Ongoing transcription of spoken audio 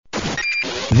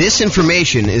This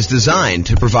information is designed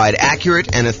to provide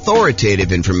accurate and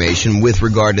authoritative information with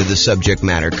regard to the subject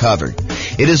matter covered.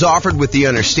 It is offered with the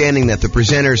understanding that the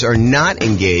presenters are not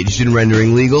engaged in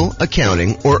rendering legal,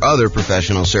 accounting, or other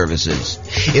professional services.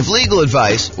 If legal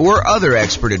advice or other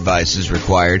expert advice is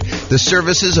required, the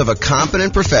services of a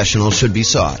competent professional should be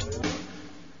sought.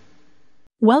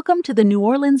 Welcome to the New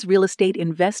Orleans Real Estate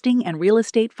Investing and Real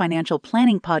Estate Financial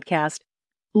Planning Podcast.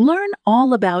 Learn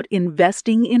all about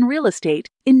investing in real estate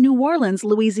in New Orleans,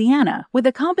 Louisiana, with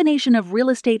a combination of real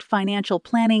estate financial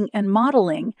planning and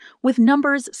modeling with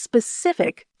numbers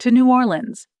specific to New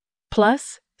Orleans.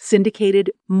 Plus,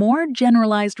 syndicated, more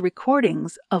generalized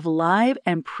recordings of live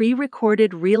and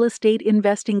pre-recorded real estate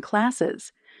investing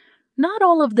classes, not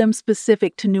all of them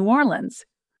specific to New Orleans.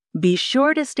 Be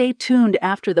sure to stay tuned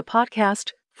after the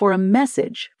podcast for a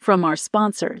message from our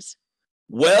sponsors.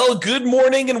 Well, good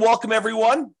morning and welcome,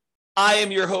 everyone. I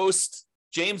am your host,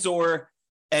 James Orr,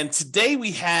 and today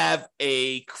we have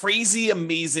a crazy,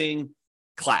 amazing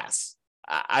class.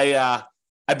 I've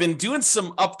been doing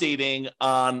some updating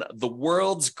on the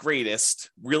world's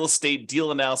greatest real estate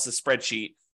deal analysis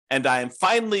spreadsheet, and I am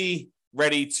finally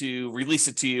ready to release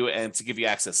it to you and to give you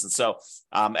access. And so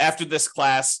after this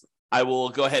class, I will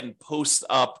go ahead and post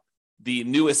up the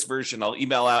newest version. I'll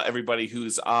email out everybody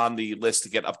who's on the list to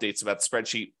get updates about the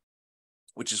spreadsheet,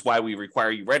 which is why we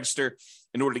require you register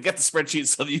in order to get the spreadsheet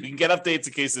so that you can get updates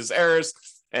in case there's errors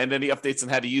and any updates on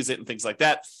how to use it and things like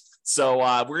that. So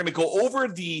we're going to go over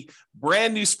the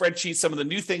brand new spreadsheet, some of the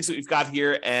new things that we've got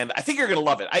here, and I think you're going to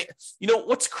love it.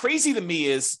 What's crazy to me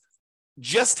is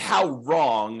just how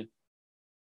wrong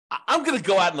I'm going to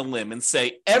go out on a limb and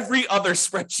say every other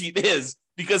spreadsheet is,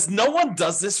 because no one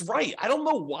does this right. I don't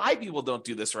know why people don't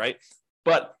do this right,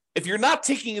 but if you're not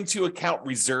taking into account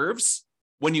reserves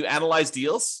when you analyze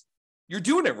deals, you're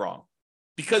doing it wrong,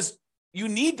 because you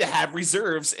need to have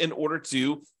reserves in order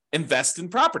to invest in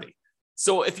property.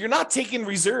 So if you're not taking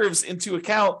reserves into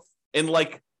account in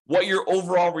like what your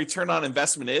overall return on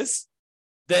investment is,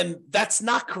 then that's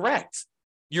not correct.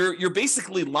 You're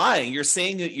basically lying. You're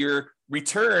saying that your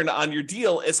return on your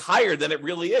deal is higher than it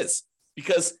really is,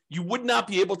 because you would not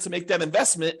be able to make that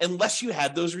investment unless you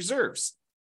had those reserves.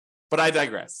 But I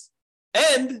digress.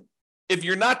 And if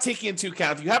you're not taking into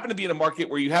account, if you happen to be in a market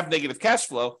where you have negative cash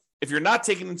flow, if you're not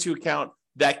taking into account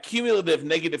that cumulative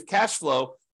negative cash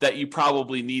flow that you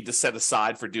probably need to set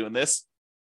aside for doing this,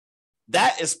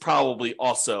 that is probably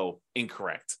also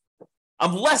incorrect.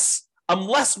 I'm less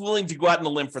willing to go out on a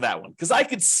limb for that one, because I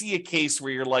could see a case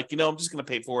where you're like, I'm just going to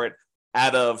pay for it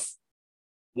out of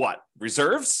what?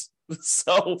 Reserves?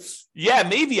 So yeah,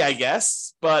 maybe, I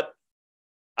guess, but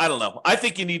I don't know. I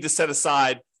think you need to set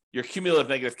aside your cumulative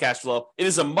negative cash flow. It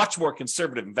is a much more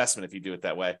conservative investment if you do it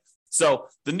that way. So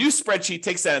the new spreadsheet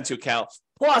takes that into account.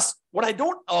 Plus, what I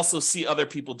don't also see other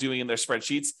people doing in their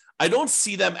spreadsheets, I don't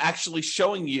see them actually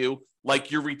showing you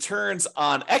like your returns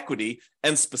on equity,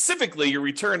 and specifically your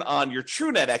return on your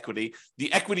true net equity,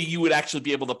 the equity you would actually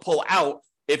be able to pull out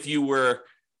if you were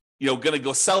going to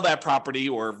go sell that property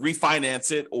or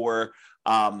refinance it or,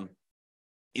 or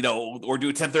do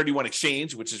a 1031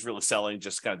 exchange, which is really selling,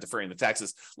 just kind of deferring the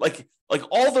taxes. Like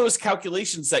all those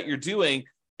calculations that you're doing,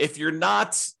 if you're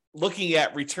not looking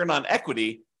at return on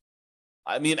equity,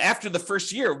 I mean, after the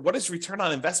first year, what does return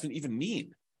on investment even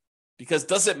mean? Because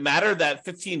does it matter that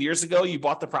 15 years ago you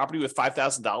bought the property with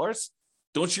 $5,000?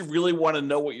 Don't you really want to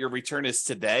know what your return is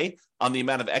today on the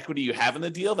amount of equity you have in the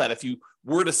deal, that if you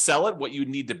were to sell it, what you'd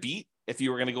need to beat if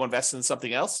you were going to go invest in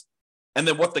something else? And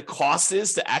then what the cost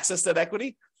is to access that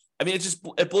equity? I mean,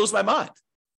 it blows my mind.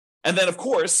 And then, of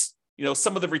course,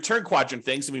 some of the return quadrant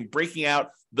things, breaking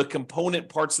out the component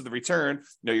parts of the return,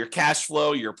 your cash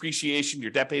flow, your appreciation,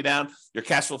 your debt pay down, your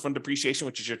cash flow from depreciation,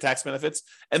 which is your tax benefits.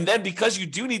 And then because you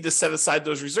do need to set aside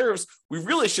those reserves, we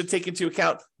really should take into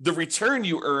account the return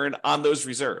you earn on those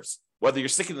reserves, whether you're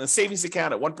sticking in a savings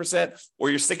account at 1%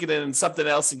 or you're sticking it in something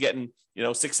else and getting,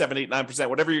 6, 7, 8, 9%,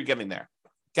 whatever you're getting there.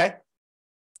 Okay.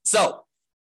 So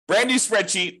brand new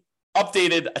spreadsheet,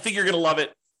 updated. I think you're going to love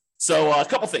it. So a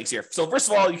couple things here. So first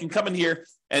of all, you can come in here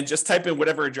and just type in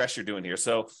whatever address you're doing here.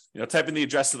 So, type in the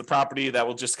address of the property. That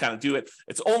will just kind of do it.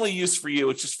 It's only used for you.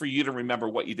 It's just for you to remember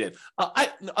what you did.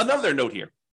 Another note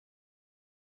here.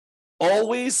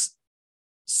 Always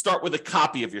start with a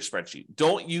copy of your spreadsheet.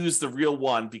 Don't use the real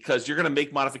one, because you're going to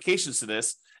make modifications to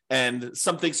this and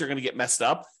some things are going to get messed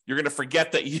up. You're going to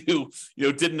forget that you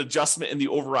did an adjustment in the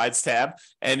overrides tab,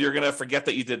 and you're going to forget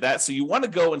that you did that. So you want to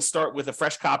go and start with a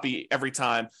fresh copy every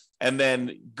time, and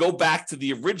then go back to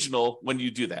the original when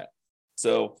you do that.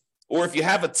 So Or if you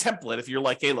have a template, if you're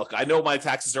like, hey, look, I know my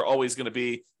taxes are always going to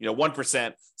be,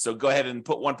 1%. So go ahead and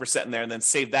put 1% in there and then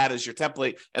save that as your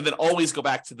template. And then always go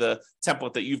back to the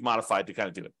template that you've modified to kind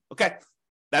of do it. Okay.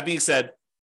 That being said,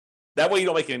 that way you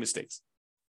don't make any mistakes.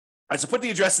 All right. So put the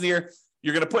address in here.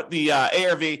 You're going to put the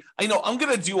ARV. I know I'm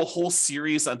going to do a whole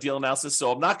series on deal analysis.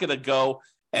 So I'm not going to go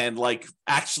and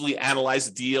actually analyze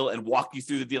a deal and walk you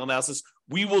through the deal analysis.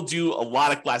 We will do a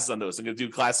lot of classes on those. I'm going to do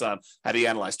a class on how do you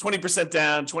analyze 20%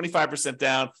 down, 25%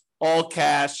 down, all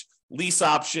cash, lease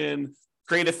option,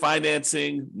 creative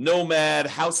financing, nomad,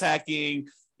 house hacking,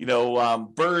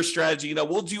 BRRRR strategy.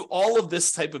 We'll do all of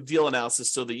this type of deal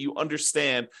analysis so that you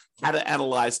understand how to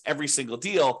analyze every single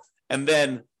deal. And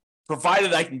then,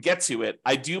 provided I can get to it,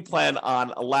 I do plan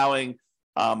on allowing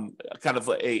kind of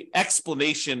a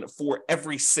explanation for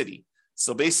every city.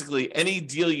 So basically, any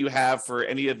deal you have for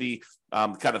any of the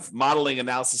kind of modeling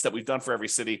analysis that we've done for every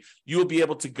city, you will be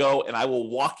able to go and I will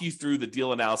walk you through the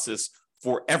deal analysis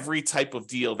for every type of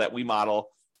deal that we model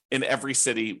in every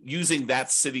city using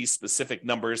that city's specific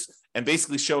numbers and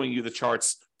basically showing you the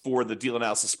charts for the deal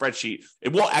analysis spreadsheet.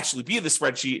 It won't actually be the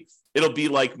spreadsheet. It'll be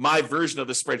like my version of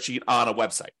the spreadsheet on a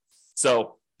website.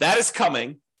 So that is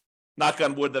coming. Knock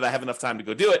on wood that I have enough time to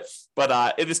go do it,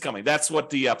 but it is coming. That's what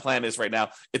the plan is right now.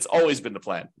 It's always been the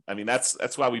plan. I mean,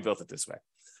 that's why we built it this way.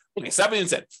 Okay, so that being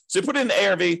said, so you put it in the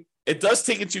ARV. It does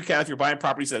take into account if you're buying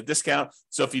properties at a discount.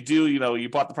 So if you do, you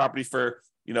bought the property for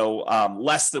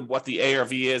less than what the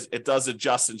ARV is, it does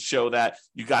adjust and show that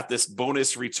you got this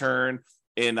bonus return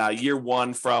in year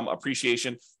one from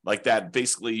appreciation, like that.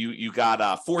 Basically, you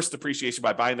got forced appreciation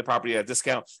by buying the property at a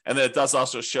discount, and then it does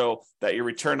also show that your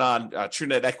return on true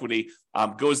net equity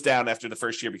goes down after the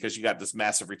first year because you got this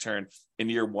massive return in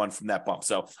year one from that bump.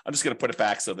 So I'm just going to put it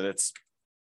back so that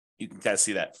you can kind of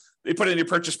see that. They put in your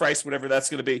purchase price, whatever that's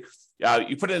going to be.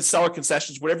 You put in seller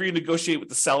concessions, whatever you negotiate with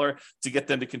the seller to get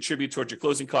them to contribute towards your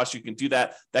closing costs, you can do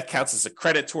that. That counts as a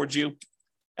credit towards you.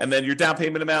 And then your down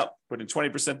payment amount, put in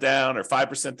 20% down or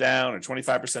 5% down or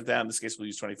 25% down. In this case, we'll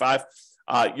use 25.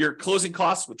 Your closing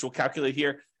costs, which we'll calculate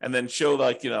here, and then show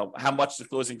how much the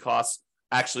closing costs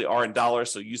actually are in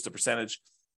dollars. So use the percentage.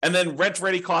 And then rent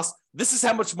ready costs. This is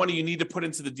how much money you need to put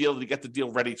into the deal to get the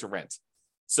deal ready to rent.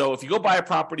 So if you go buy a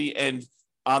property and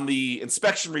on the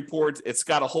inspection report, it's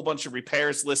got a whole bunch of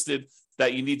repairs listed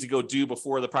that you need to go do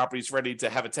before the property is ready to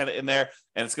have a tenant in there,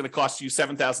 and it's going to cost you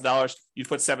 $7,000, you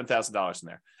put $7,000 in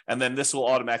there. And then this will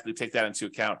automatically take that into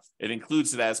account. It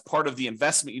includes it as part of the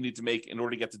investment you need to make in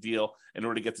order to get the deal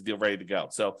ready to go.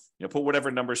 So put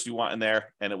whatever numbers you want in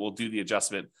there, and it will do the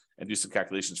adjustment and do some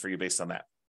calculations for you based on that.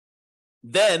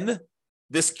 Then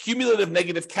this cumulative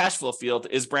negative cash flow field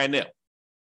is brand new.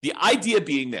 The idea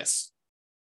being this: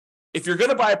 if you're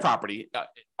going to buy a property,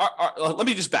 let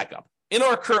me just back up. In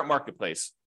our current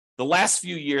marketplace, the last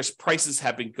few years, prices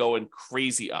have been going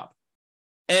crazy up,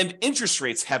 and interest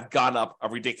rates have gone up a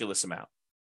ridiculous amount.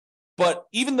 But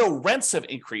even though rents have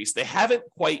increased, they haven't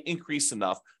quite increased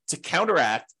enough to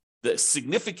counteract the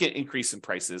significant increase in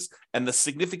prices and the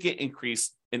significant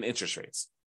increase in interest rates.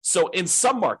 So in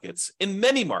some markets, in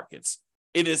many markets,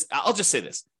 I'll just say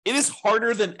this, it is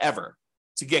harder than ever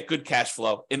to get good cash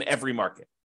flow in every market.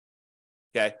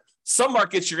 Okay. Some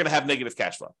markets, you're going to have negative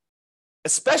cash flow,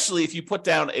 especially if you put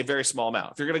down a very small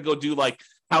amount. If you're going to go do like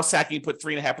house hacking, put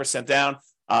 3.5% down,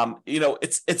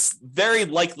 it's very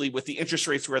likely with the interest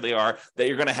rates where they are that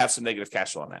you're going to have some negative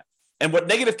cash flow on that. And what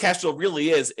negative cash flow really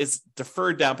is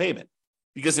deferred down payment.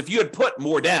 Because if you had put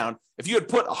more down, if you had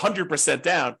put 100%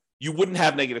 down, you wouldn't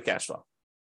have negative cash flow,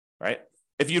 right?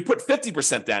 If you put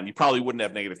 50% down, you probably wouldn't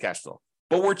have negative cash flow.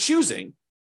 But we're choosing,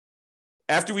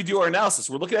 after we do our analysis,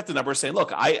 we're looking at the numbers saying,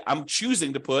 look, I'm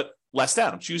choosing to put less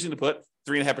down. I'm choosing to put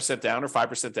 3.5% down or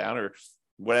 5% down or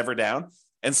whatever down.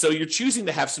 And so you're choosing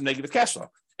to have some negative cash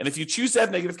flow. And if you choose to have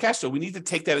negative cash flow, we need to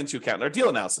take that into account in our deal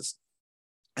analysis.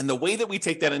 And the way that we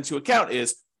take that into account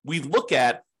is we look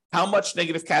at how much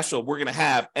negative cash flow we're going to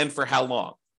have and for how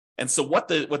long. And so what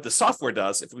the software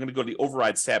does, if we're going to go to the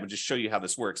overrides tab and just show you how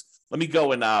this works, let me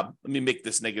go and let me make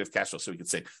this negative cash flow so we can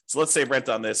see. So let's say rent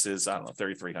on this is,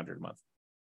 $3,300 a month.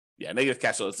 Yeah, negative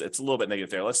cash flow, it's a little bit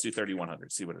negative there. Let's do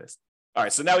 $3,100, see what it is. All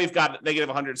right, so now we've got negative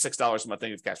 $106 a month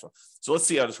negative cash flow. So let's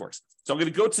see how this works. So I'm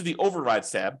going to go to the overrides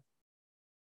tab.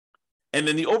 And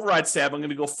in the overrides tab, I'm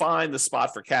going to go find the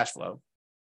spot for cash flow,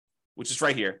 which is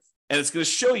right here. And it's going to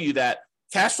show you that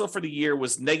cash flow for the year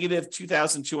was negative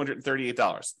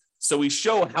 $2,238. So we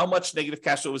show how much negative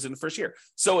cash flow was in the first year.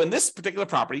 So in this particular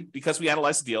property, because we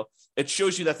analyzed the deal, it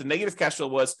shows you that the negative cash flow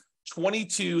was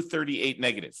 $2,238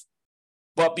 negative.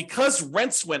 But because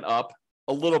rents went up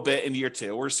a little bit in year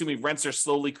 2. We're assuming rents are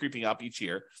slowly creeping up each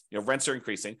year. Rents are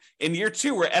increasing. In year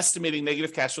 2, we're estimating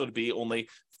negative cash flow to be only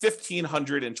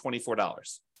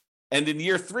 $1,524. And in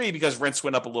year 3, because rents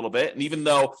went up a little bit, and even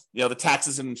though the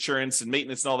taxes and insurance and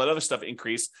maintenance and all that other stuff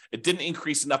increased, it didn't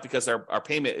increase enough because our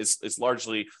payment is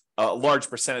largely a large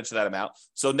percentage of that amount.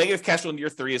 So negative cash flow in year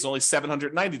 3 is only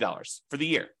 $790 for the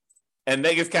year. And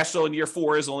negative cash flow in year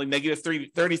 4 is only negative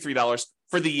 $33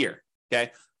 for the year.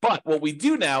 Okay. But what we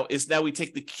do now is we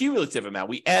take the cumulative amount.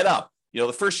 We add up.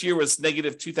 The first year was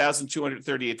negative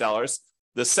 $2,238.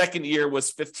 The second year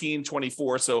was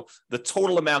 $1,524. So the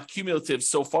total amount cumulative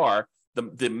so far,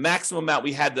 the maximum amount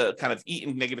we had to kind of eat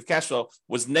in negative cash flow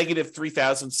was negative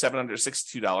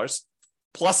 $3,762,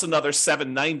 plus another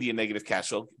 $790 in negative cash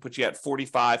flow, put you at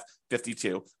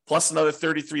 $4,552, plus another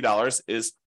 $33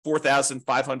 is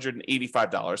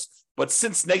 $4,585. But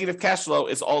since negative cash flow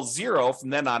is all zero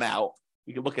from then on out,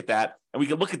 we can look at that, and we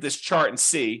can look at this chart and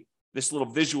see this little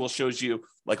visual shows you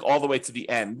like all the way to the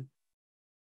end.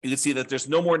 You can see that there's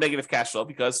no more negative cash flow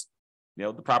because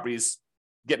the property is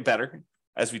getting better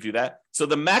as we do that. So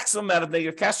the maximum amount of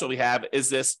negative cash flow we have is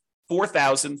this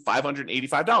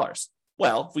 $4,585.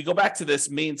 Well, if we go back to this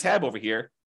main tab over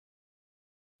here,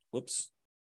 whoops.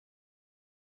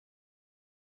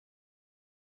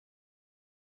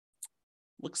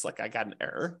 Looks like I got an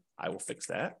error. I will fix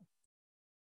that.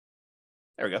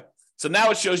 There we go. So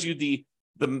now it shows you the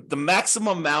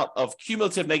maximum amount of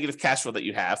cumulative negative cash flow that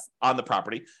you have on the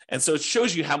property. And so it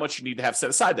shows you how much you need to have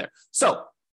set aside there. So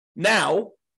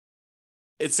now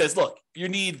it says, look, you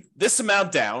need this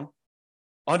amount down,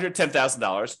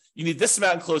 $110,000. You need this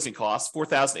amount in closing costs,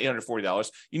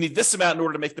 $4,840. You need this amount in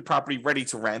order to make the property ready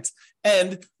to rent.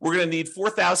 And we're going to need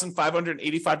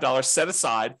 $4,585 set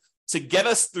aside to get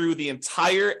us through the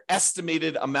entire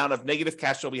estimated amount of negative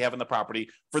cash flow we have in the property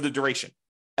for the duration.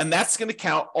 And that's going to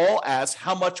count all as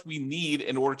how much we need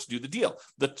in order to do the deal.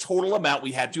 The total amount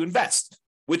we had to invest,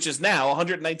 which is now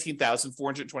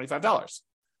 $119,425.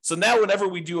 So now whenever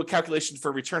we do a calculation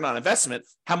for return on investment,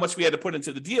 how much we had to put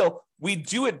into the deal, we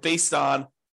do it based on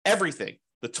everything: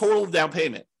 the total down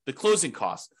payment, the closing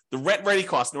costs, the rent ready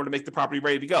costs in order to make the property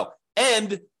ready to go,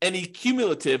 and any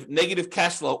cumulative negative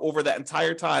cash flow over that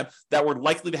entire time that we're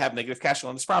likely to have negative cash flow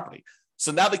on this property.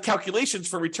 So now the calculations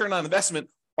for return on investment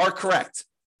are correct.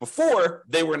 Before,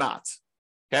 they were not.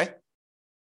 Okay?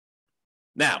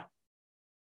 Now,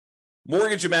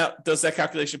 mortgage amount does that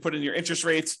calculation, put in your interest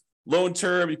rates, loan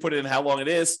term, you put in how long it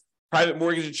is. Private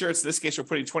mortgage insurance, in this case, we're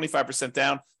putting 25%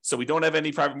 down, so we don't have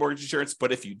any private mortgage insurance.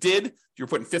 But if you did, if you're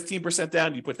putting 15%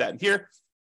 down, you put that in here.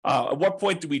 At what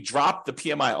point do we drop the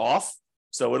PMI off?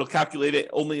 So it'll calculate it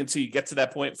only until you get to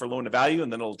that point for loan to value,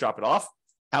 and then it'll drop it off.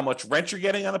 How much rent you're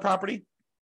getting on the property.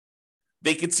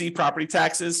 Vacancy, property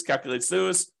taxes, calculates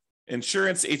those.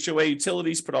 Insurance, HOA,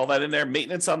 utilities, put all that in there.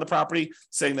 Maintenance on the property,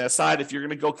 setting that aside. If you're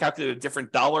going to go calculate a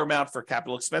different dollar amount for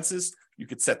capital expenses, you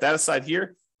could set that aside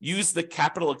here. Use the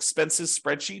capital expenses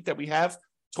spreadsheet that we have,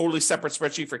 totally separate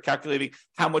spreadsheet for calculating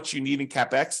how much you need in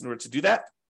CapEx in order to do that.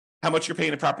 How much you're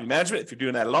paying in property management, if you're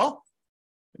doing that at all,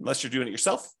 unless you're doing it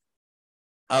yourself.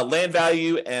 Land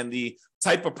value and the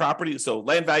type of property. So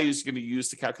land value is going to be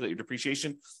used to calculate your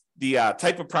depreciation. The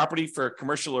type of property for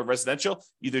commercial or residential,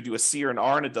 either do a C or an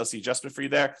R, and it does the adjustment for you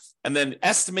there. And then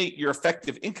estimate your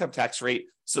effective income tax rate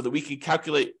so that we can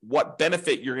calculate what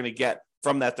benefit you're going to get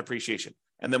from that depreciation.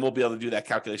 And then we'll be able to do that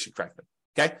calculation correctly.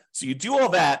 Okay, so you do all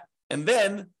that, and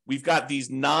then we've got these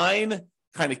 9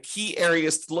 kind of key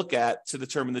areas to look at to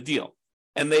determine the deal.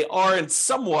 And they are in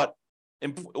somewhat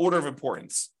order of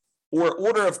importance or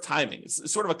order of timing.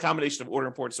 It's sort of a combination of order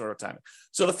of importance and order of timing.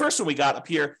 So the first one we got up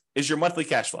here is your monthly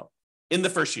cash flow in the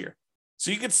first year. So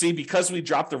you can see, because we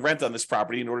dropped the rent on this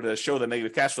property in order to show the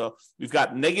negative cash flow, we've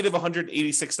got negative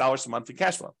 $186 a month in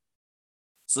cash flow.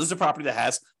 So this is a property that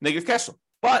has negative cash flow.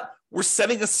 But we're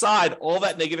setting aside all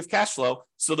that negative cash flow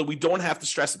so that we don't have to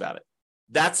stress about it.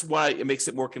 That's why it makes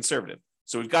it more conservative.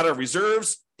 So we've got our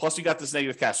reserves, plus we got this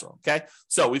negative cash flow, okay?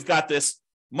 So we've got this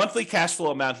monthly cash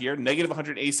flow amount here, negative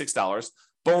 $186,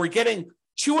 but we're getting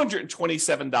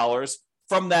 $227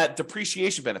 from that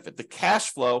depreciation benefit, the cash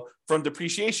flow from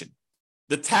depreciation,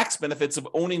 the tax benefits of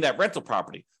owning that rental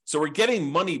property. So we're getting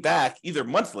money back either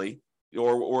monthly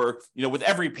or with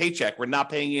every paycheck. We're not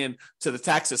paying in to the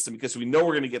tax system because we know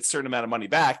we're going to get a certain amount of money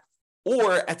back,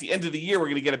 or at the end of the year, we're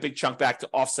going to get a big chunk back to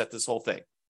offset this whole thing.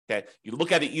 Okay, you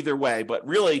look at it either way, but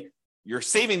really you're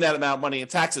saving that amount of money in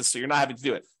taxes, so you're not having to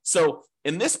do it. So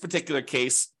in this particular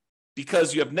case,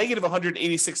 because you have negative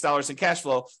 $186 in cash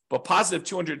flow, but positive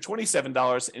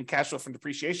 $227 in cash flow from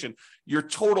depreciation, your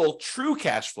total true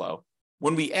cash flow,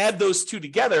 when we add those two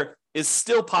together, is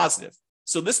still positive.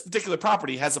 So this particular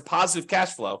property has a positive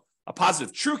cash flow, a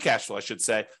positive true cash flow, I should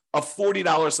say, of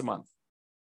 $40 a month.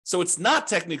 So it's not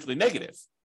technically negative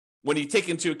when you take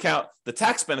into account the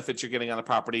tax benefits you're getting on the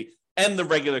property and the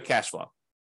regular cash flow.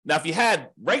 Now, if you had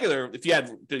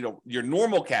your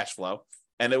normal cash flow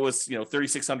and it was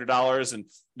 $3,600 and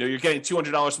you're getting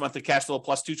 $200 a month of cash flow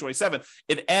plus $227,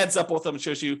 it adds up both of them and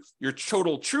shows you your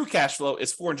total true cash flow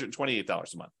is $428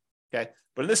 a month. Okay,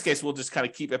 but in this case, we'll just kind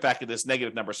of keep it back at this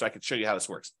negative number so I can show you how this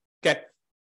works. Okay,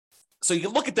 so you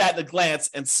can look at that at a glance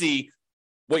and see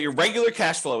what your regular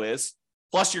cash flow is,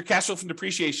 plus your cash flow from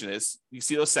depreciation is. You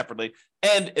see those separately,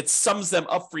 and it sums them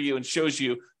up for you and shows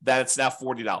you that it's now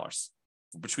 $40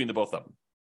 between the both of them.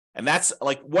 And that's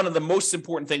like one of the most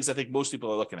important things I think most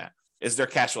people are looking at is their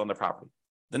cash flow on their property.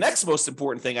 The next most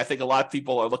important thing I think a lot of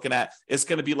people are looking at is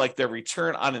going to be like their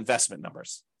return on investment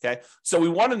numbers. Okay, so we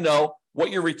want to know what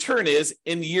your return is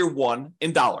in year one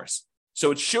in dollars.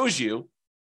 So it shows you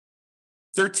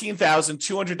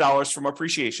 $13,200 from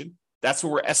appreciation. That's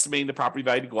where we're estimating the property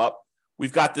value to go up.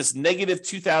 We've got this negative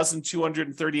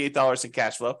 $2,238 in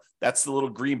cash flow. That's the little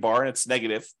green bar, and it's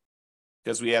negative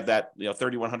because we have that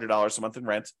 $3,100 a month in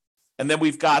rent. And then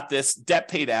we've got this debt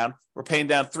pay down. We're paying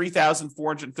down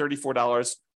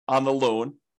 $3,434 on the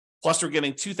loan, plus we're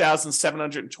getting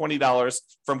 $2,720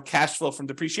 from cash flow from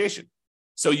depreciation.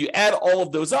 So you add all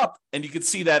of those up, and you can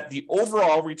see that the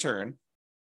overall return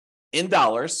in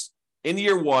dollars in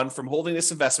year one from holding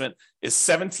this investment is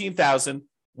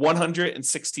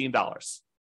 $17,116.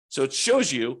 So it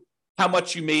shows you how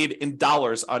much you made in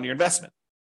dollars on your investment.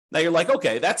 Now you're like,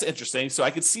 okay, that's interesting. So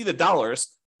I could see the dollars,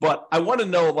 but I want to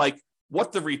know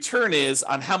what the return is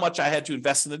on how much I had to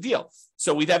invest in the deal.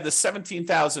 So we'd have the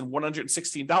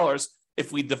 $17,116.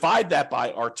 If we divide that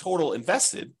by our total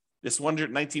invested, this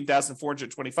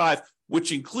 $119,425,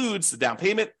 which includes the down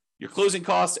payment, your closing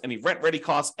costs, any rent-ready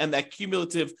costs, and that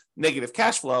cumulative negative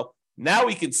cash flow, now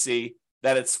we can see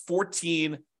that it's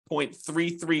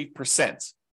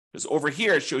 14.33%. Because over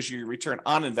here, it shows you your return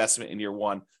on investment in year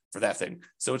one for that thing.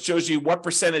 So it shows you what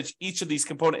percentage each of these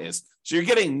component is. So you're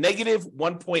getting negative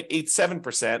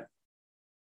 1.87%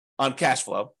 on cash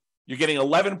flow. You're getting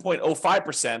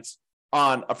 11.05%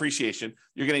 on appreciation.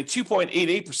 You're getting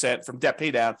 2.88% from debt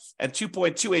pay down and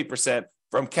 2.28%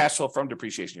 from cash flow from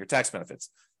depreciation, your tax benefits.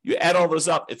 You add all those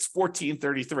up, it's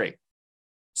 1433.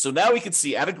 So now we can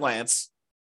see at a glance,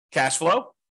 cash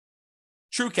flow,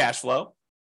 true cash flow,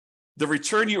 the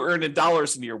return you earned in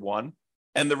dollars in year one,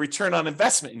 and the return on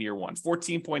investment in year one,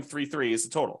 14.33 is the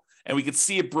total. And we can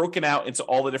see it broken out into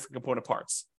all the different component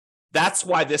parts. That's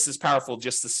why this is powerful,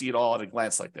 just to see it all at a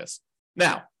glance like this.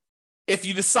 Now, if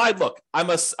you decide, look, I'm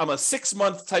a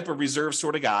 6-month type of reserve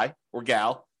sort of guy or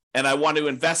gal, and I want to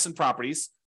invest in properties,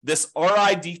 this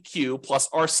RIDQ plus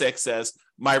R6 says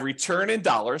my return in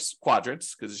dollars,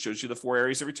 quadrants, because it shows you the 4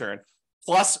 areas of return,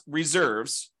 plus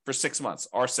reserves for 6 months,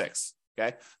 R6.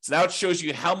 Okay, so now it shows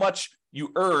you how much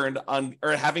you earned on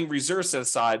or having reserves set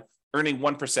aside, earning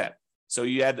 1%. So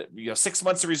you had 6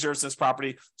 months of reserves in this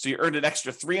property, so you earned an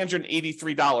extra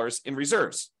 $383 in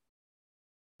reserves.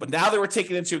 But now that we're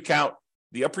taking into account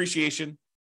the appreciation,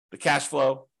 the cash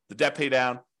flow, the debt pay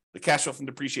down, the cash flow from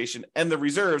depreciation, and the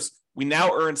reserves, we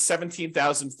now earn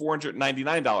 $17,499 in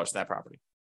that property.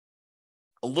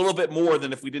 A little bit more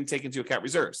than if we didn't take into account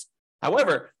reserves.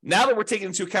 However, now that we're taking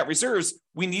into account reserves,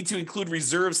 we need to include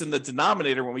reserves in the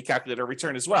denominator when we calculate our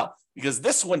return as well, because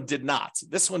this one did not.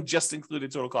 This one just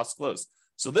included total cost to close.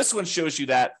 So this one shows you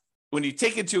that when you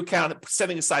take into account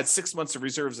setting aside 6 months of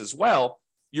reserves as well,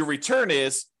 your return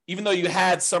is, even though you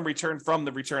had some return from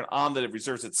the return on the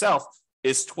reserves itself,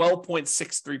 is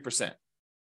 12.63%.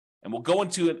 And we'll go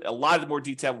into a lot more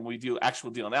detail when we do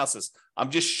actual deal analysis. I'm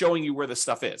just showing you where this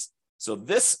stuff is. So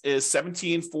this is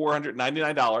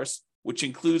 $17,499, which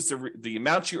includes the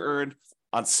amount you earned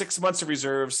on 6 months of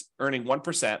reserves, earning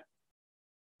 1%.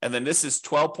 And then this is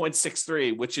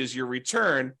 12.63, which is your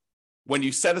return when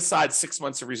you set aside 6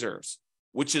 months of reserves,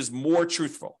 which is more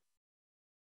truthful.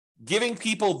 Giving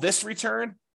people this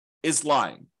return is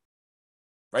lying,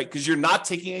 right? Because you're not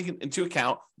taking into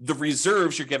account the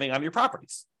reserves you're getting on your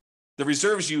properties. The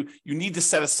reserves you need to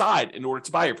set aside in order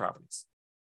to buy your properties.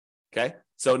 Okay?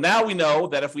 So now we know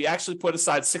that if we actually put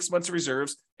aside 6 months of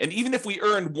reserves, and even if we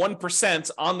earn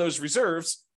 1% on those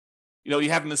reserves, you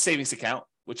have in the savings account,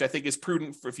 which I think is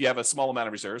prudent for if you have a small amount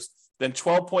of reserves, then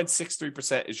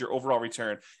 12.63% is your overall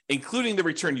return, including the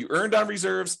return you earned on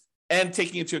reserves and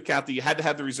taking into account that you had to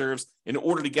have the reserves in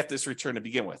order to get this return to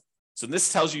begin with. So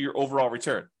this tells you your overall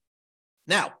return.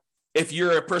 Now, if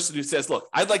you're a person who says, look,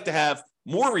 I'd like to have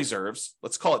more reserves,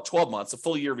 let's call it 12 months, a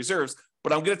full year of reserves,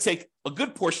 but I'm going to take a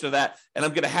good portion of that and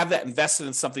I'm going to have that invested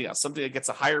in something else, something that gets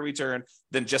a higher return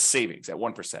than just savings at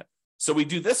 1%. So we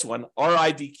do this one,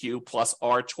 RIDQ plus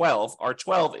R12.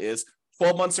 R12 is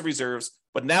 12 months of reserves,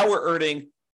 but now we're earning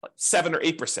 7 or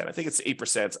 8%. I think it's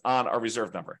 8% on our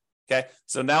reserve number. Okay.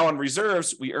 So now on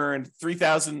reserves, we earned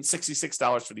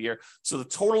 $3,066 for the year. So the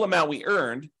total amount we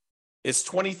earned is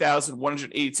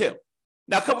 $20,182.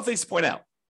 Now, a couple of things to point out.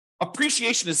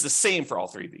 Appreciation is the same for all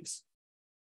three of these.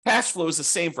 Cash flow is the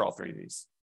same for all three of these.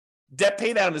 Debt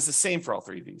pay down is the same for all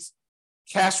three of these.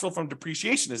 Cash flow from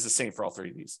depreciation is the same for all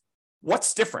three of these.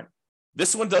 What's different?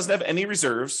 This one doesn't have any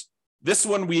reserves. This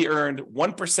one we earned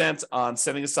 1% on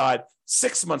setting aside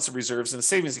 6 months of reserves in a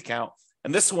savings account.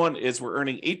 And this one is we're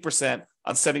earning 8%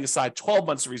 on setting aside 12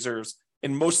 months of reserves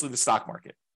in mostly the stock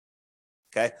market.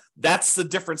 Okay, that's the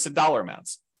difference in dollar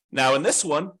amounts. Now in this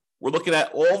one, we're looking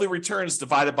at all the returns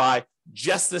divided by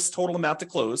just this total amount to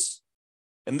close.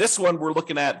 In this one, we're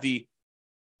looking at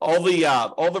all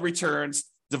the returns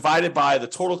divided by the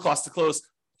total cost to close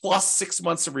plus 6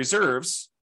 months of reserves.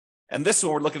 And this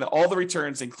one, we're looking at all the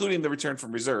returns, including the return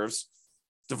from reserves,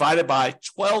 divided by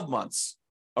 12 months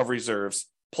of reserves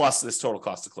plus this total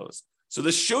cost to close. So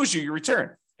this shows you your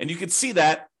return. And you can see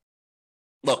that,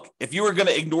 look, if you were going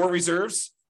to ignore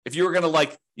reserves, if you were going to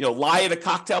lie at a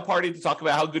cocktail party to talk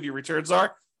about how good your returns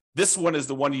are, this one is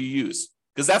the one you use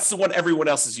because that's the one everyone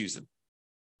else is using,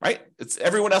 right?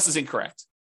 Everyone else is incorrect.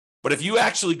 But if you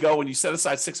actually go and you set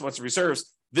aside 6 months of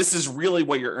reserves, this is really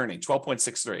what you're earning,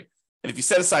 12.63. And if you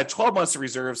set aside 12 months of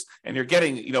reserves and you're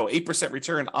getting 8%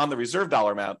 return on the reserve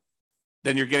dollar amount,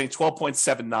 then you're getting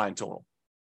 12.79 total.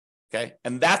 Okay.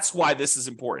 And that's why this is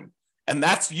important. And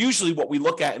that's usually what we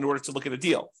look at in order to look at a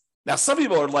deal. Now, some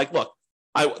people are like, look,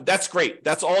 that's great.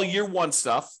 That's all year one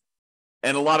stuff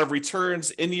and a lot of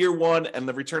returns in year one and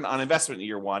the return on investment in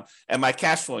year one and my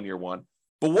cash flow in year one.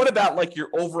 But what about like your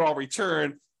overall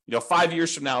return, 5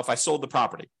 years from now, if I sold the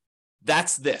property?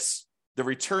 That's the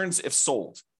returns if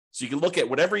sold. So you can look at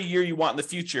whatever year you want in the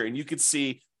future and you could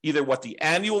see either what the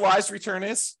annualized return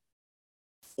is,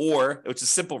 or which is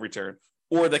simple return,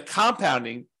 or the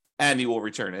compounding annual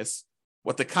return is,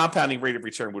 what the compounding rate of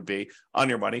return would be on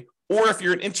your money. Or if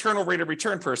you're an internal rate of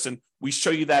return person, we show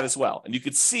you that as well. And you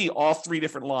could see all three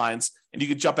different lines and you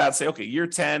could jump out and say, okay, year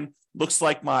 10 looks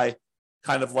like my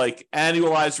kind of like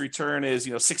annualized return is,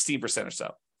 16% or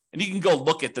so. And you can go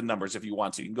look at the numbers if you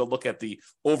want to. You can go look at the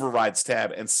overrides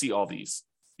tab and see all these.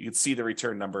 You can see the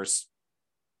return numbers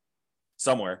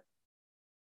somewhere.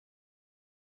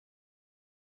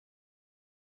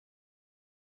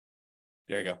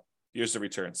 There you go. Here's the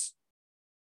returns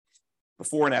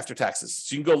before and after taxes.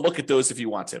 So you can go look at those if you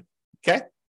want to, okay?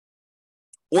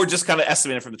 Or just kind of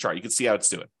estimate it from the chart. You can see how it's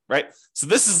doing, right? So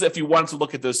this is if you want to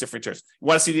look at those different returns. You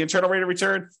want to see the internal rate of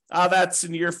return? That's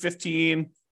in year 15.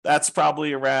 That's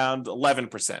probably around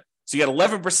 11%. So you got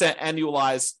 11%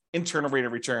 annualized internal rate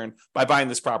of return by buying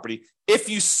this property. If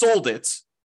you sold it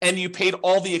and you paid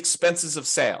all the expenses of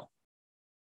sale,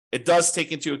 it does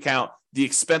take into account the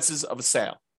expenses of a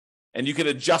sale. And you can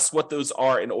adjust what those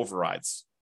are in overrides.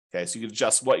 Okay, so you can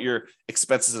adjust what your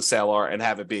expenses of sale are and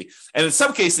have it be. And in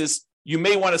some cases, you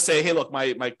may want to say, hey, look,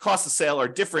 my costs of sale are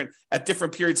different at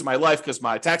different periods of my life because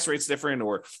my tax rate's different,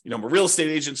 or I'm a real estate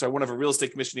agent, so I won't have a real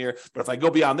estate commission here. But if I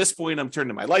go beyond this point, I'm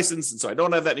turning my license, and so I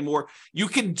don't have that anymore. You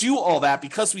can do all that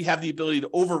because we have the ability to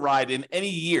override in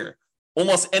any year,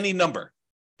 almost any number.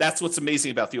 That's what's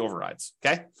amazing about the overrides.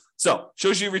 Okay, so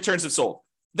shows you returns if sold.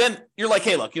 Then you're like,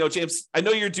 hey, look, James, I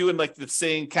know you're doing like the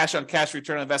saying cash on cash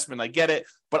return on investment. I get it,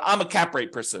 but I'm a cap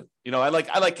rate person. I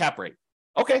like cap rate.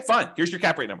 Okay, fine. Here's your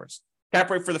cap rate numbers. Cap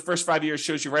rate for the first 5 years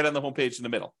shows you right on the homepage in the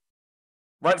middle,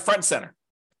 right front and center.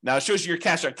 Now it shows you your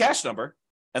cash on cash number,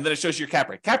 and then it shows you your cap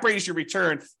rate. Cap rate is your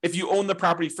return if you own the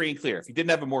property free and clear, if you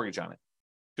didn't have a mortgage on it.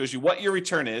 It shows you what your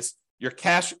return is, your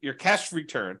cash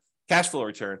return, cash flow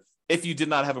return, if you did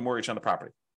not have a mortgage on the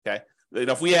property. Okay.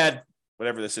 If we had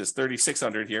whatever this is,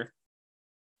 3,600 here,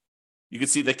 you can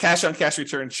see the cash on cash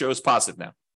return shows positive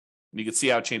now. And you can see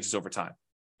how it changes over time.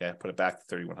 Okay, put it back to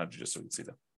 3,100 just so we can see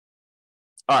that.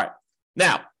 All right.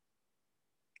 Now,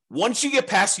 once you get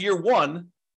past year one,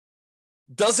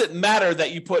 does it matter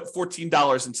that you put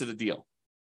 $14 into the deal?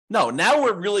 No, now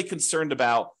we're really concerned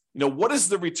about, what is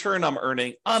the return I'm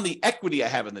earning on the equity I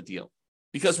have in the deal?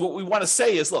 Because what we want to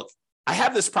say is, look, I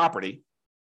have this property,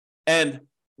 and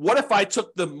what if I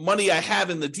took the money I have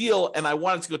in the deal and I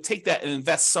wanted to go take that and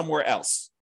invest somewhere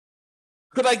else?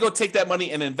 Could I go take that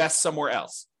money and invest somewhere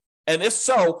else? And if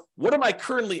so, what am I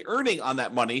currently earning on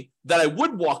that money that I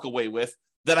would walk away with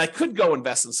that I could go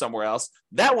invest in somewhere else?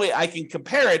 That way I can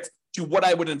compare it to what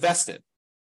I would invest in.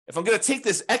 If I'm going to take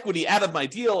this equity out of my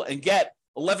deal and get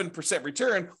 11%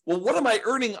 return, well, what am I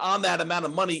earning on that amount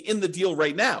of money in the deal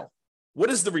right now? What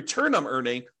is the return I'm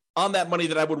earning on that money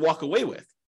that I would walk away with?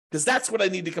 Because that's what I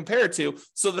need to compare it to,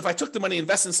 so that if I took the money and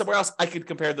invested in somewhere else, I could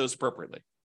compare those appropriately.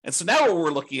 And so now what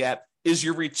we're looking at is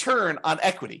your return on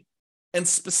equity. And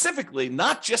specifically,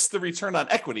 not just the return on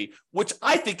equity, which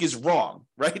I think is wrong,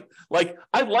 right? Like,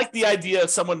 I like the idea of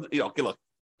someone, okay, look,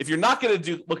 if you're not going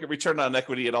to look at return on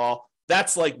equity at all,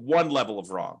 that's like one level of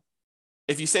wrong.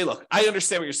 If you say, look, I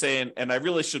understand what you're saying, and I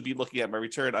really should be looking at my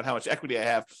return on how much equity I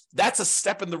have, that's a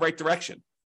step in the right direction.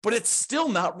 But it's still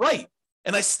not right.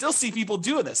 And I still see people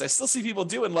doing this. I still see people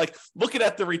doing like looking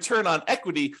at the return on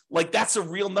equity like that's a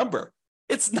real number.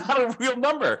 It's not a real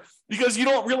number because you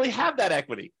don't really have that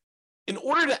equity. In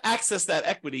order to access that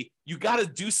equity, you got to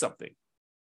do something.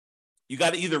 You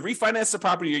got to either refinance the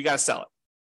property or you got to sell it.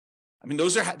 I mean,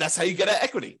 that's how you get at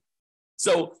equity.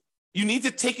 So you need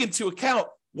to take into account,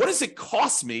 what does it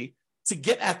cost me to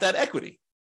get at that equity?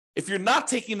 If you're not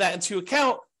taking that into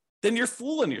account, then you're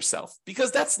fooling yourself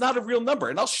because that's not a real number.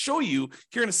 And I'll show you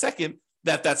here in a second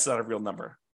that that's not a real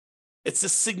number. It's a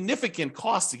significant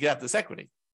cost to get at this equity.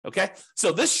 Okay.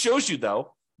 So this shows you,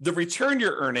 though, the return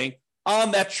you're earning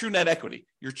on that true net equity.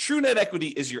 Your true net equity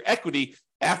is your equity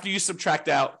after you subtract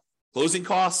out closing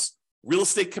costs, real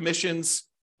estate commissions,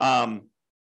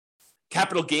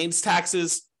 capital gains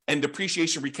taxes, and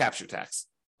depreciation recapture tax.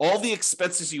 All the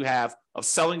expenses you have of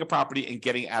selling a property and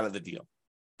getting out of the deal.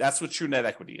 That's what true net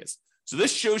equity is. So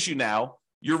this shows you now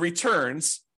your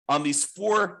returns on these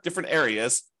 4 different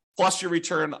areas, plus your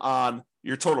return on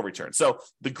your total return. So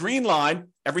the green line,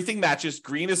 everything matches.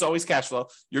 Green is always cash flow.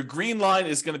 Your green line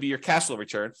is going to be your cash flow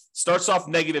return. Starts off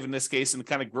negative in this case and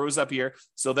kind of grows up here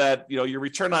so that your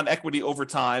return on equity over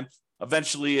time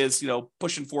eventually is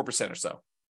pushing 4% or so.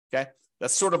 Okay,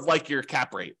 that's sort of like your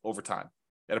cap rate over time.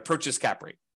 That approaches cap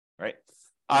rate, right?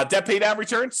 Debt pay down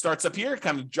return starts up here,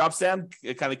 kind of drops down,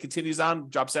 it kind of continues on,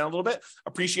 drops down a little bit.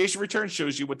 Appreciation return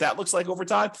shows you what that looks like over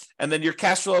time. And then your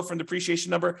cash flow from depreciation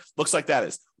number looks like that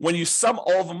is. When you sum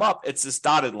all of them up, it's this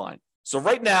dotted line. So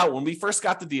right now, when we first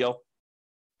got the deal,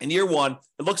 in year 1,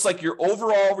 it looks like your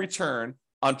overall return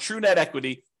on true net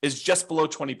equity is just below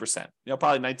 20%,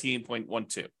 probably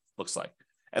 19.12 looks like.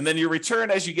 And then your return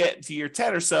as you get to year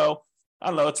 10 or so, I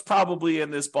don't know, it's probably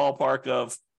in this ballpark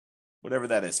of whatever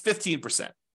that is, 15%.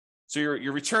 So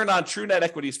your return on true net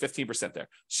equity is 15% there.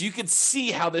 So you can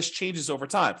see how this changes over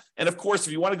time. And of course,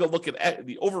 if you want to go look at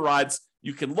the overrides,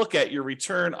 you can look at your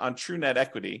return on true net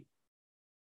equity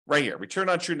right here, return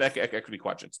on true net equity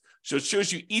quadrants. So it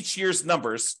shows you each year's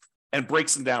numbers and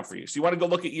breaks them down for you. So you want to go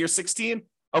look at year 16?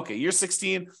 Okay, year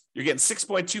 16, you're getting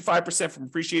 6.25% from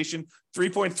appreciation,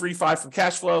 3.35 from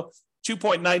cash flow,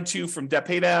 2.92 from debt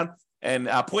pay down, and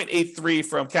 0.83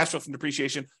 from cash flow from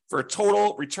depreciation for a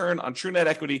total return on true net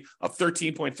equity of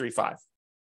 13.35.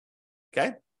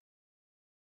 Okay?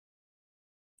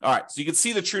 All right, so you can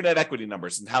see the true net equity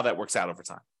numbers and how that works out over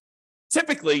time.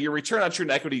 Typically, your return on true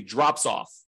net equity drops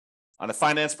off. On a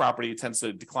finance property, it tends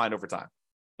to decline over time.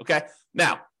 Okay?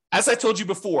 Now, as I told you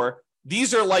before,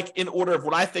 these are like in order of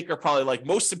what I think are probably like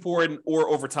most important or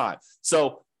over time.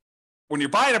 So when you're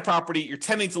buying a property, you're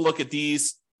tending to look at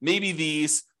these, maybe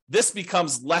these. This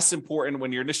becomes less important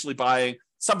when you're initially buying.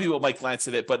 Some people might glance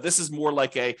at it, but this is more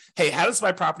like hey, how does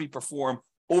my property perform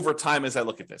over time as I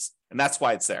look at this? And that's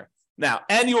why it's there. Now,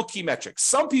 annual key metrics.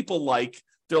 Some people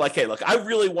they're like, hey, look, I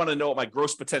really want to know what my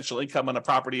gross potential income on a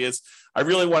property is. I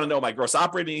really want to know what my gross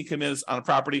operating income is on a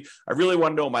property. I really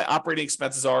want to know what my operating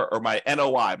expenses are or my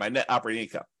NOI, my net operating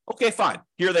income. Okay, fine.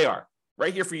 Here they are,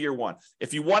 right here for year 1.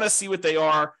 If you want to see what they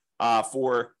are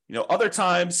for other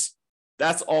times,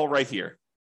 that's all right here.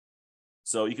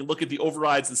 So you can look at the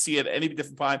overrides and see it at any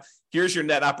different time. Here's your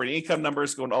net operating income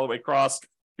numbers going all the way across.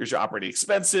 Here's your operating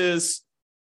expenses.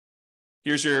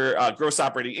 Here's your gross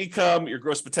operating income, your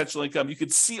gross potential income. You can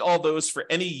see all those for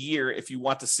any year if you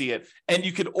want to see it, and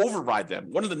you can override them.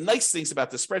 One of the nice things about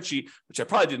the spreadsheet, which I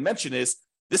probably didn't mention, is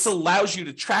this allows you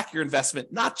to track your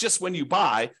investment, not just when you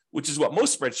buy, which is what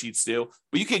most spreadsheets do,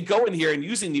 but you can go in here and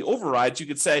using the overrides, you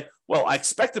could say, well, I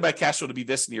expected my cash flow to be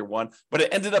this in year 1, but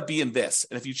it ended up being this.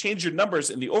 And if you change your numbers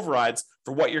in the overrides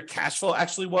for what your cash flow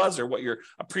actually was, or what your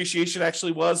appreciation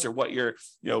actually was, or what your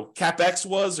CapEx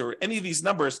was, or any of these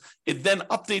numbers, it then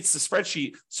updates the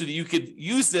spreadsheet so that you could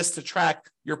use this to track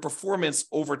your performance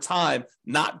over time,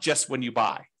 not just when you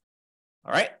buy.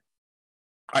 All right.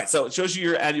 All right, so it shows you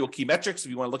your annual key metrics if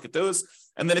you want to look at those.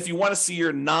 And then if you want to see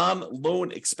your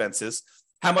non-loan expenses,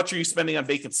 how much are you spending on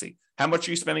vacancy? How much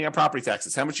are you spending on property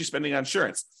taxes? How much are you spending on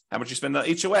insurance? How much you spend on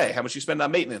HOA? How much you spend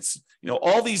on maintenance?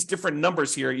 All these different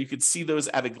numbers here, you can see those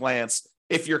at a glance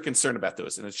if you're concerned about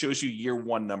those. And it shows you year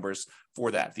one numbers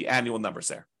for that, the annual numbers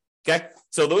there. Okay.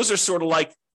 So those are sort of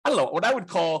like, I don't know, what I would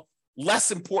call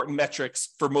less important metrics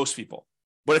for most people.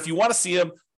 But if you want to see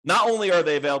them, not only are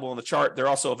they available in the chart, they're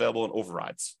also available in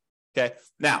overrides. Okay.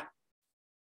 Now,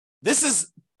 this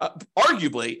is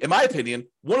arguably, in my opinion,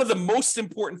 one of the most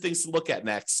important things to look at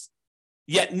next,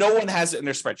 yet no one has it in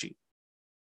their spreadsheet.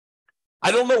 I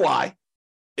don't know why.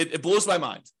 It blows my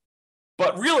mind.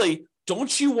 But really,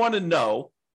 don't you want to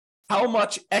know how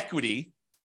much equity,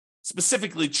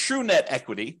 specifically true net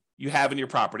equity, you have in your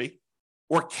property,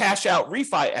 or cash out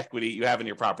refi equity you have in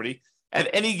your property at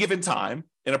any given time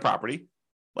in a property?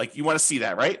 Like, you want to see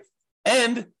that, right?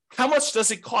 And how much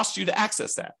does it cost you to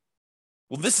access that?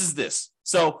 Well, this is this.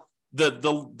 So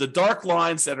the dark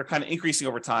lines that are kind of increasing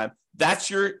over time, that's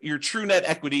your true net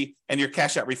equity and your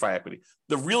cash out refi equity.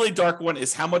 The really dark one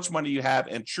is how much money you have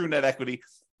in true net equity,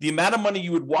 the amount of money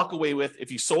you would walk away with if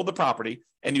you sold the property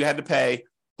and you had to pay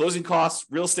closing costs,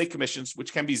 real estate commissions,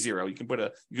 which can be zero. You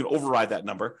can override that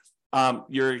number.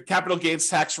 Your capital gains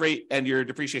tax rate and your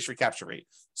depreciation recapture rate.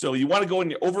 So you want to go in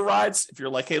your overrides. If you're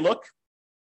like, hey, look,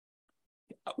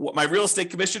 my real estate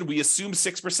commission, we assume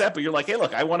 6%, but you're like, hey,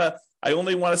 look, I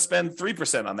only want to spend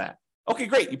 3% on that. Okay,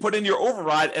 great. You put in your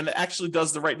override and it actually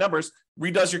does the right numbers,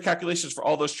 redoes your calculations for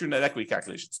all those true net equity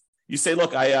calculations. You say,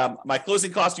 look, my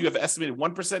closing costs, you have estimated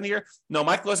 1% here. No,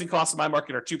 my closing costs in my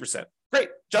market are 2%. Great,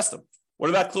 adjust them. What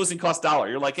about closing cost dollar?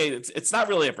 You're like, hey, it's not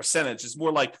really a percentage. It's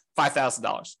more like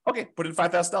 $5,000. Okay, put in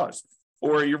 $5,000.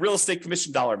 Or your real estate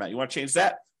commission dollar amount. You want to change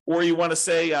that? Or you want to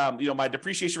say, my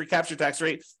depreciation recapture tax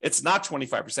rate, it's not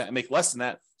 25%. I make less than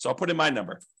that, so I'll put in my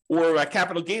number. Or my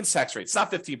capital gains tax rate, it's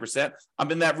not 15%.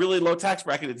 I'm in that really low tax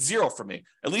bracket. It's zero for me.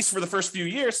 At least for the first few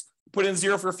years, put in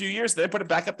zero for a few years, then put it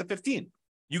back up to 15.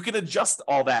 You can adjust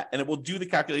all that, and it will do the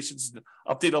calculations and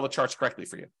update all the charts correctly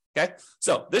for you. Okay,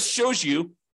 so this shows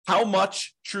you how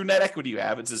much true net equity you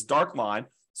have. It's this dark line.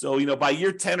 So, by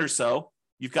year 10 or so,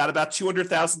 you've got about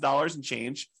 $200,000 and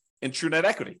change in true net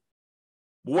equity.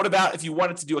 But what about if you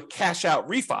wanted to do a cash out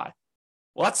refi?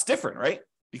 Well, that's different, right?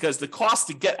 Because the cost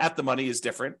to get at the money is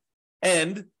different.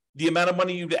 And the amount of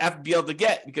money you have to be able to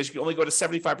get, because you can only go to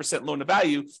 75% loan to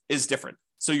value, is different.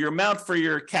 So your amount for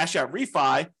your cash out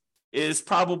refi is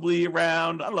probably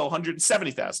around,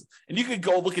 $170,000. And you could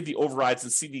go look at the overrides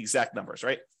and see the exact numbers,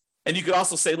 right? And you could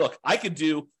also say, look, I don't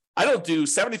do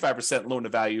 75% loan to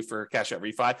value for cash out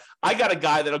refi. I got a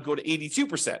guy that'll go to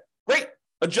 82%. Great.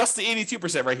 Adjust to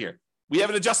 82% right here. We have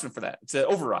an adjustment for that. It's an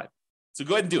override. So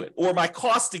go ahead and do it. Or my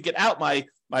cost to get out my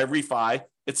refi,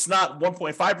 it's not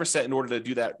 1.5% in order to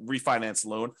do that refinance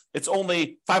loan. It's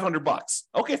only $500.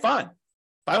 Okay, fine.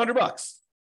 $500.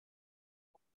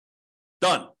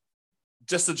 Done.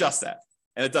 Just adjust that.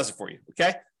 And it does it for you.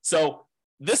 Okay. So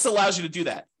this allows you to do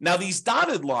that. Now, these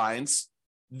dotted lines,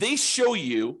 they show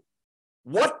you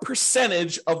what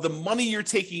percentage of the money you're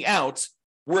taking out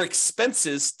were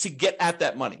expenses to get at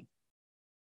that money.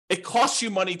 It costs you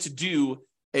money to do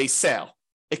a sale.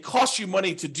 It costs you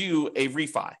money to do a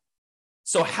refi.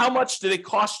 So how much did it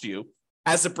cost you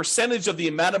as a percentage of the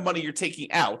amount of money you're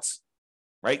taking out,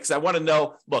 right? Because I want to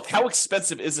know, look, how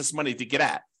expensive is this money to get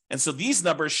at? And so these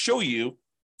numbers show you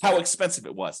how expensive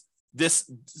it was.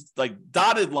 This like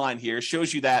dotted line here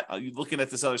shows you that, you're looking at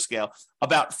this other scale,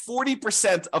 about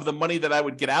 40% of the money that I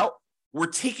would get out were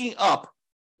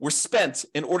spent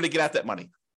in order to get at that money.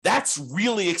 That's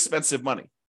really expensive money.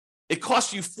 It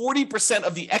costs you 40%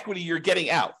 of the equity you're getting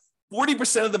out.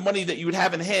 40% of the money that you would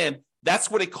have in hand, that's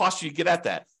what it costs you to get at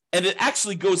that. And it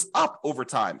actually goes up over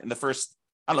time in the first,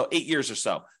 8 years or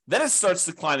so. Then it starts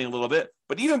declining a little bit.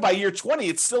 But even by year 20,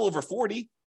 it's still over 40. It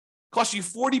costs you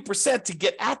 40% to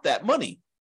get at that money.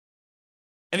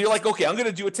 And you're like, okay, I'm going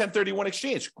to do a 1031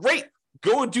 exchange. Great.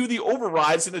 Go and do the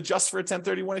overrides and adjust for a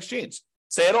 1031 exchange.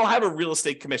 Say, I don't have a real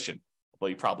estate commission. Well,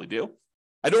 you probably do.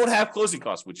 I don't have closing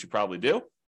costs, which you probably do.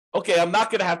 Okay, I'm not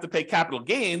going to have to pay capital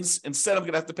gains. Instead, I'm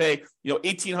going to have to pay,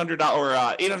 $1,800 or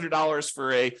 $800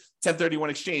 for a 1031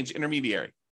 exchange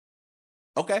intermediary.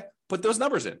 Okay, put those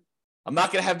numbers in. I'm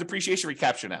not going to have depreciation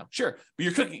recapture now. Sure, but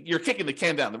you're kicking the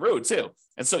can down the road too.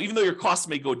 And so even though your costs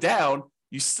may go down,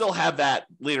 you still have that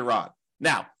later on.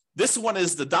 Now, this one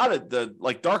is the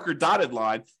darker dotted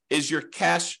line is your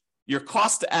cost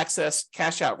to access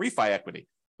cash out refi equity.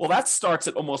 Well, that starts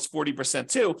at almost 40%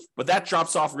 too, but that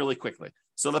drops off really quickly.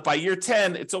 So that by year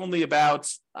 10, it's only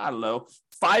about,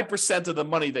 5% of the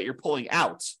money that you're pulling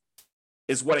out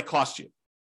is what it costs you.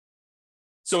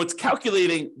 So it's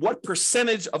calculating what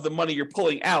percentage of the money you're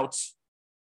pulling out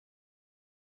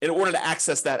in order to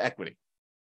access that equity.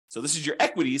 So this is your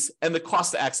equities and the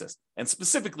cost to access, and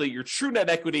specifically your true net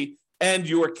equity and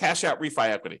your cash out refi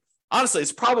equity. honestly,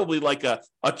 it's probably like a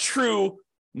true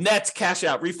net cash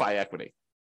out refi equity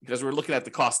because we're looking at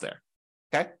the cost there.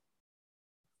 Okay.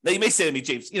 Now you may say to me,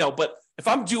 James, but if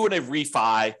I'm doing a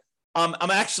refi,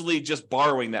 I'm actually just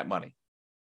borrowing that money.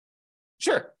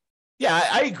 Sure. Yeah,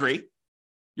 I agree.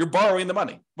 You're borrowing the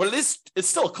money, but it's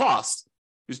still a cost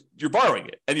because you're borrowing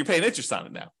it and you're paying interest on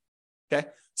it now. Okay.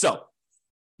 So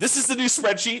this is the new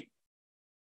spreadsheet.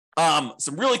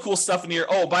 Some really cool stuff in here.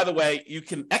 Oh, by the way, you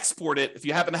can export it. If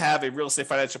you happen to have a real estate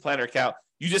financial planner account,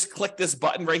 you just click this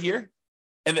button right here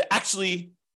and it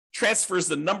actually transfers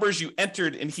the numbers you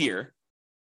entered in here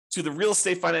to the real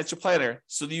estate financial planner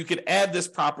so that you can add this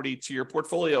property to your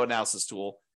portfolio analysis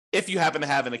tool if you happen to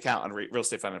have an account on real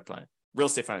estate financial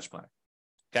planner.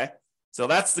 Okay. So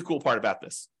that's the cool part about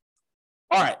this.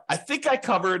 All right. I think I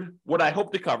covered what I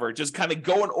hope to cover, just kind of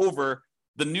going over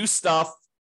the new stuff,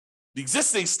 the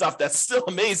existing stuff that's still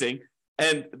amazing.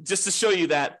 And just to show you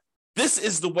that this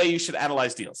is the way you should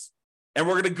analyze deals. And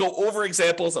we're going to go over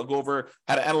examples. I'll go over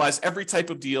how to analyze every type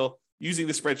of deal using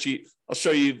the spreadsheet. I'll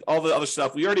show you all the other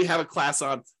stuff. We already have a class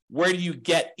on where do you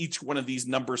get each one of these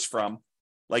numbers from?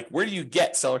 Like, where do you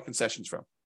get seller concessions from?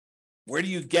 Where do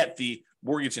you get the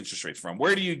mortgage interest rates from?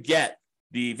 Where do you get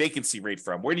the vacancy rate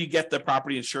from? Where do you get the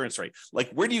property insurance rate?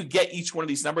 Like, where do you get each one of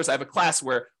these numbers? I have a class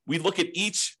where we look at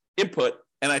each input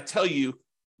and I tell you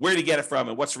where to get it from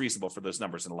and what's reasonable for those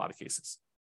numbers in a lot of cases.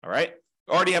 All right.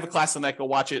 I already have a class on that. Go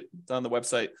watch it. It's on the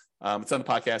website. It's on the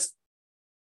podcast.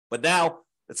 But now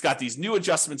it's got these new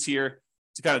adjustments here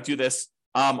to kind of do this.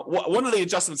 One of the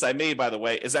adjustments I made, by the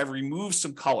way, is I've removed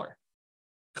some color.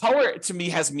 Color to me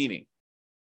has meaning.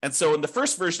 And so in the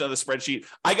first version of the spreadsheet,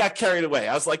 I got carried away.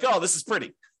 I was like, oh, this is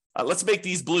pretty. Let's make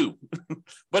these blue.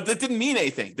 But that didn't mean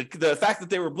anything. The fact that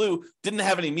they were blue didn't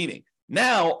have any meaning.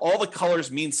 Now all the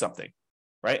colors mean something,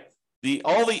 right?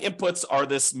 All the inputs are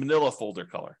this manila folder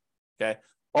color, okay?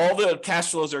 All the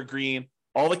cash flows are green.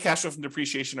 All the cash flow from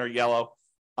depreciation are yellow.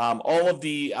 All of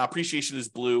the appreciation is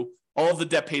blue. All of the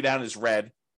debt pay down is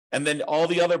red. And then all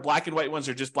the other black and white ones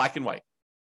are just black and white,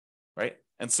 right?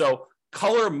 And so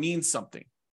color means something.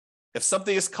 If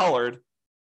something is colored,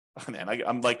 oh man,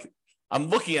 I'm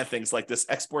looking at things like this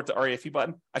export to REFE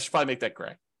button. I should probably make that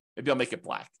gray. Maybe I'll make it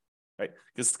black, right?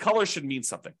 Because color should mean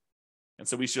something. And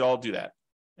so we should all do that.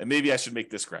 And maybe I should make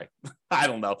this gray. I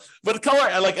don't know. But the color,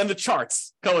 and the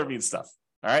charts, color means stuff.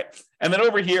 All right. And then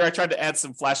over here, I tried to add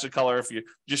some flash of color if you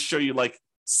just show you like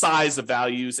size of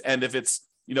values. And if it's,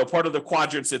 part of the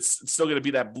quadrants, it's still going to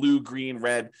be that blue, green,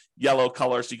 red, yellow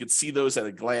color. So you can see those at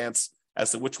a glance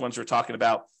as to which ones we're talking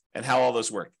about and how all those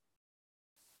work.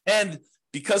 And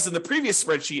because in the previous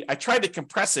spreadsheet, I tried to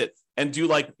compress it and do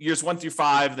like years 1 through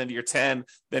 5, then year 10,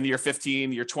 then year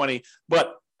 15, year 20.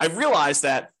 But I realized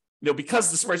that,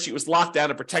 because the spreadsheet was locked down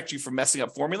to protect you from messing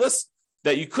up formulas,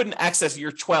 that you couldn't access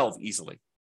year 12 easily.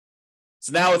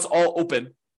 So now it's all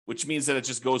open, which means that it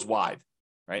just goes wide,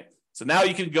 right? So now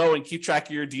you can go and keep track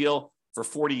of your deal for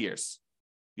 40 years.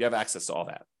 You have access to all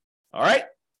that. All right.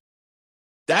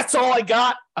 That's all I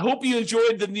got. I hope you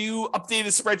enjoyed the new updated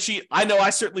spreadsheet. I know I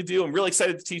certainly do. I'm really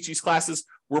excited to teach these classes.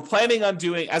 We're planning on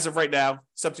doing, as of right now,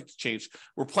 subject to change,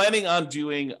 we're planning on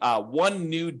doing one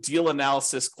new deal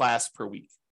analysis class per week.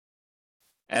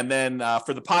 And then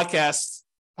for the podcast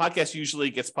usually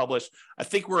gets published. I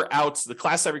think we're out. The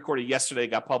class I recorded yesterday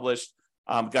got published,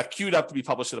 got queued up to be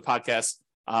published to the podcast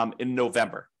in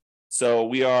November.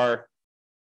 So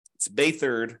it's May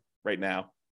 3rd right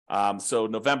now. So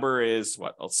November is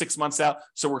 6 months out.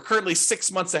 So we're currently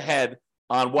 6 months ahead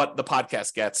on what the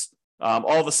podcast gets.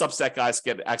 All the Substack guys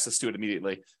get access to it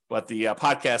immediately, but the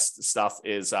podcast stuff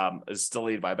is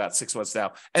delayed by about 6 months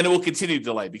now, and it will continue to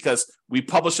delay because we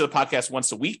publish the podcast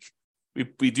once a week.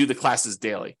 We do the classes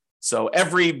daily. So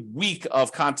every week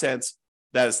of content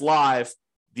that is live,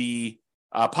 the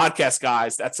podcast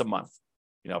guys, that's a month,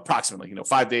 approximately,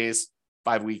 5 days,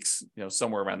 5 weeks,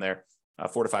 somewhere around there.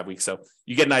 4 to 5 weeks. So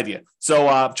you get an idea.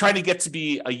 So trying to get to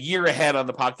be a year ahead on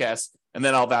the podcast, and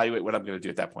then I'll evaluate what I'm going to do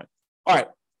at that point. All right.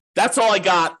 That's all I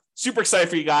got. Super excited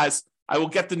for you guys. I will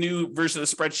get the new version of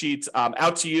the spreadsheet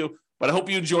out to you, but I hope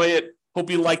you enjoy it. Hope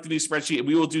you like the new spreadsheet, and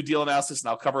we will do deal analysis, and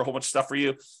I'll cover a whole bunch of stuff for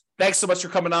you. Thanks so much for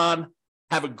coming on.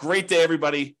 Have a great day,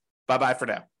 everybody. Bye-bye for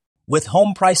now. With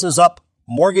home prices up,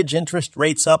 mortgage interest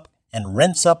rates up, and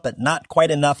rents up but not quite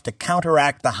enough to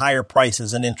counteract the higher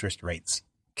prices and interest rates,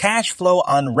 cash flow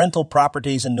on rental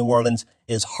properties in New Orleans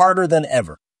is harder than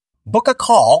ever. Book a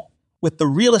call with the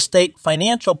Real Estate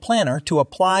Financial Planner to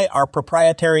apply our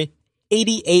proprietary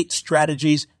 88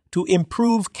 strategies to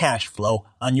improve cash flow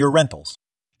on your rentals.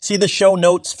 See the show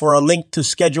notes for a link to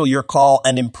schedule your call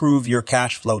and improve your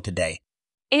cash flow today.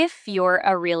 If you're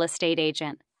a real estate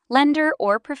agent lender,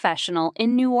 or professional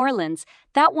in New Orleans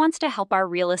that wants to help our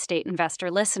real estate investor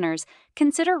listeners,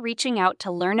 consider reaching out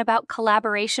to learn about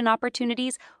collaboration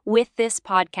opportunities with this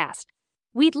podcast.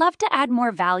 We'd love to add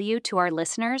more value to our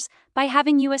listeners by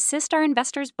having you assist our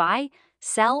investors buy,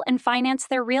 sell, and finance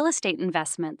their real estate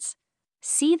investments.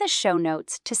 See the show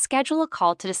notes to schedule a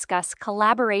call to discuss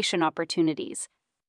collaboration opportunities.